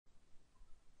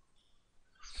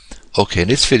Okay, in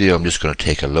this video I'm just going to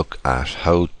take a look at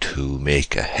how to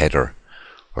make a header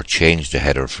or change the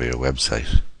header for your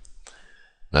website.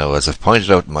 Now, as I've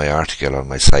pointed out in my article on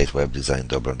my site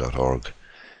webdesigndublin.org,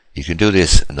 you can do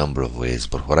this a number of ways,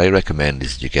 but what I recommend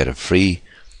is you get a free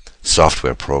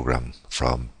software program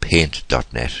from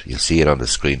paint.net. You'll see it on the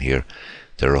screen here.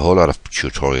 There are a whole lot of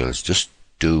tutorials. Just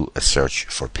do a search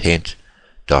for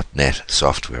paint.net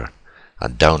software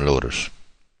and download it.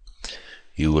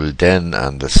 You will then,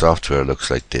 and the software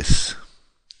looks like this.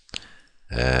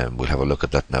 We'll have a look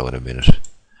at that now in a minute.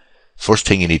 First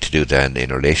thing you need to do then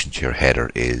in relation to your header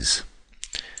is,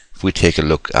 if we take a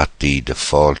look at the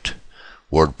default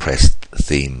WordPress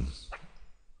theme,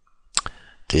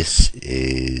 this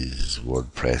is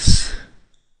WordPress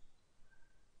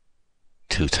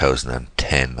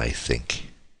 2010, I think.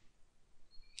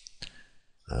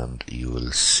 And you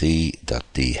will see that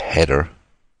the header,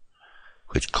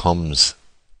 which comes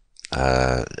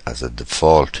as a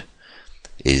default,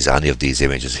 is any of these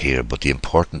images here, but the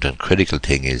important and critical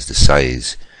thing is the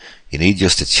size. You need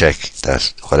just to check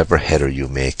that whatever header you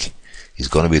make is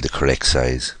going to be the correct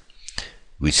size.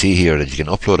 We see here that you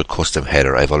can upload a custom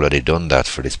header. I've already done that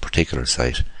for this particular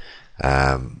site,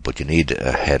 but you need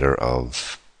a header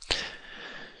of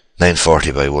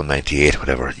 940 by 198,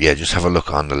 whatever. Yeah, just have a look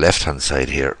on the left hand side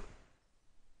here.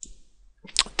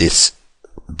 This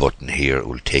button here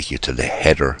will take you to the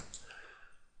header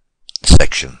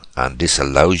section, and this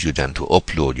allows you then to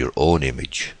upload your own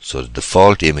image. So the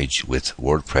default image with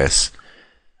WordPress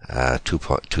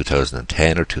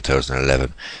 2010 or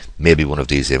 2011 may be one of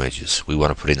these images. We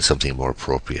want to put in something more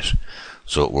appropriate,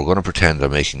 so we're going to pretend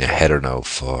I'm making a header now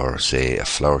for, say, a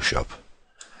flower shop.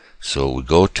 So we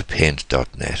go to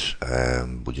paint.net,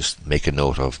 we'll just make a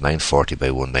note of 940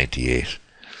 by 198.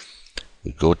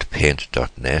 We go to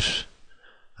paint.net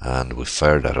and we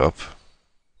fire that up.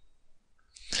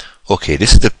 Okay,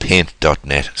 this is the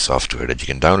paint.net software that you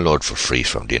can download for free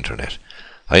from the internet.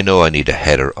 I know I need a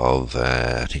header of,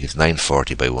 I think it's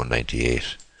 940 by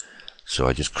 198. So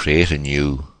I just create a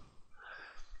new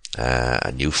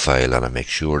file, and I make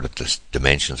sure that the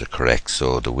dimensions are correct.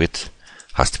 So the width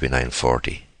has to be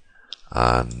 940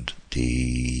 and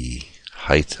the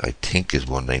height I think is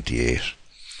 198.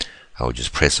 I will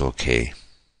just press OK.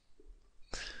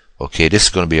 Okay, this is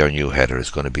going to be our new header.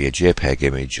 It's going to be a JPEG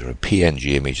image or a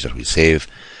PNG image that we save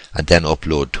and then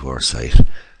upload to our site.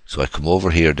 So I come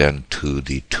over here then to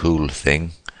the tool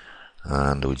thing,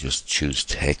 and we just choose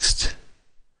text,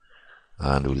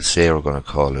 and we'll say we're going to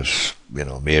call it,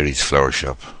 Mary's Flower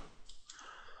Shop.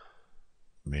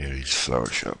 Mary's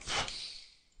Flower Shop.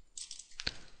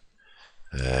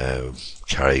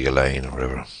 Carrigaline or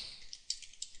whatever.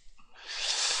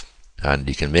 And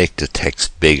you can make the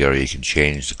text bigger, you can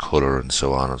change the color and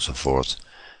so on and so forth.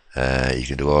 You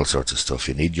can do all sorts of stuff.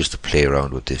 You need just to play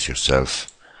around with this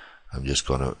yourself. I'm just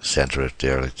going to center it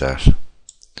there like that.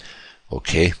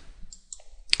 Okay.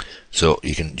 So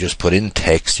you can just put in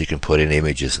text, you can put in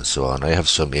images and so on. I have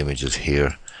some images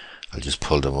here. I'll just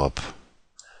pull them up.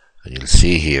 And you'll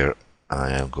see here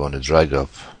I am going to drag up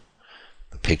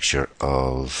the picture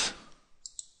of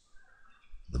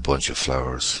the bunch of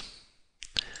flowers.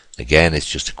 Again, it's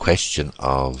just a question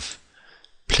of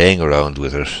playing around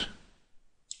with it,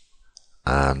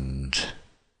 and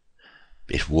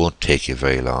it won't take you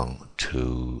very long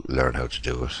to learn how to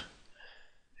do it.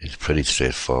 It's pretty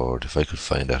straightforward. If I could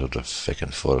find out of the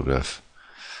second photograph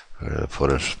where I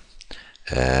put it,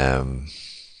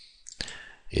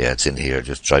 yeah, it's in here.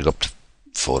 Just drag up the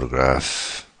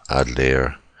photograph, add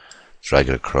layer, drag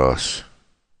it across.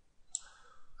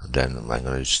 And then I'm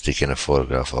going to stick in a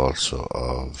photograph also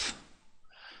of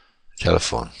a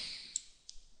telephone,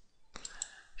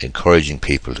 encouraging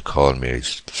people to call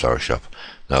Mary's Flower Shop.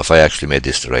 Now, if I actually made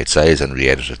this the right size and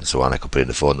re-edit it and so on, I could put in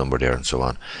the phone number there and so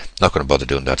on. Not going to bother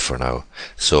doing that for now.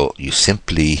 So you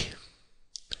simply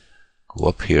go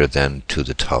up here then to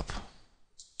the top,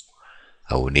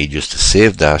 and we need just to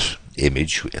save that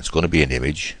image. It's going to be an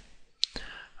image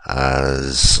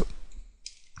as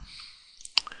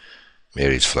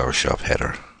Mary's Flower Shop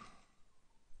header.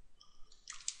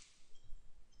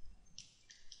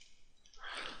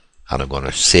 And I'm going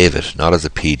to save it, not as a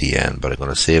PDN, but I'm going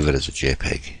to save it as a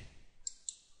JPEG.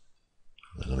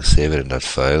 I'm going to save it in that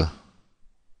file.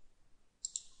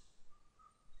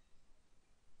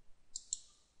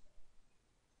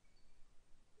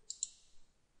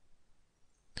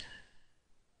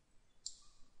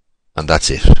 And that's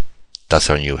it. That's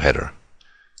our new header.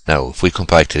 Now, if we come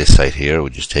back to this site here, we'll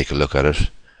just take a look at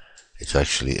it. It's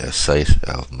actually a site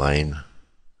of mine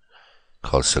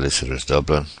called Solicitors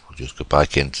Dublin. We'll just go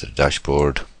back into the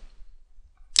dashboard,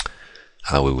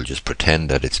 and we will just pretend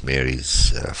that it's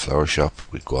Mary's flower shop.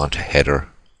 We go on to header.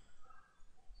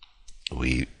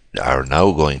 We are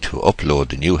now going to upload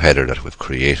the new header that we've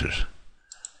created,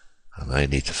 and I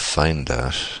need to find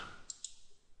that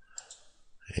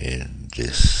in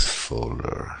this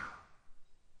folder.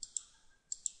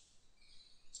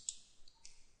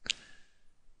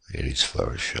 Mary's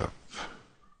flower shop.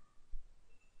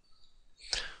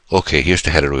 Okay, here's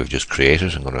the header we've just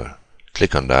created. I'm going to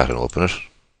click on that and open it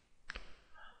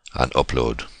and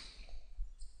upload.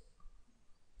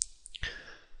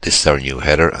 This is our new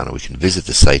header, and we can visit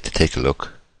the site to take a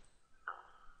look.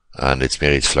 And it's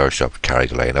Mary's flower shop,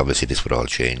 Carrigaline. Obviously this would all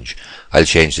change. I'll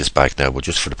change this back now, but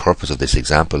just for the purpose of this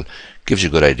example, gives you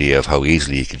a good idea of how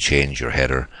easily you can change your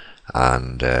header,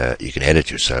 and you can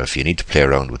edit yourself. You need to play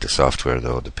around with the software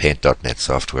though, the Paint.net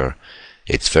software.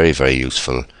 It's very, very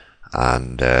useful,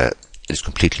 and it's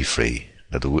completely free.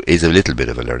 Now there is a little bit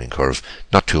of a learning curve,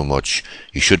 not too much.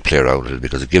 You should play around with it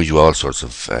because it gives you all sorts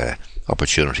of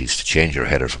opportunities to change your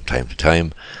header from time to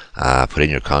time. Put in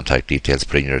your contact details,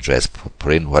 put in your address,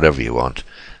 put in whatever you want.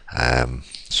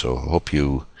 So I hope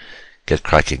you get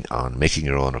cracking on making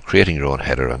your own or creating your own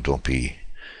header, and don't be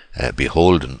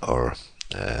beholden or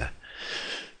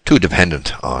too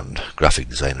dependent on graphic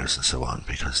designers and so on,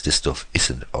 because this stuff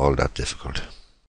isn't all that difficult.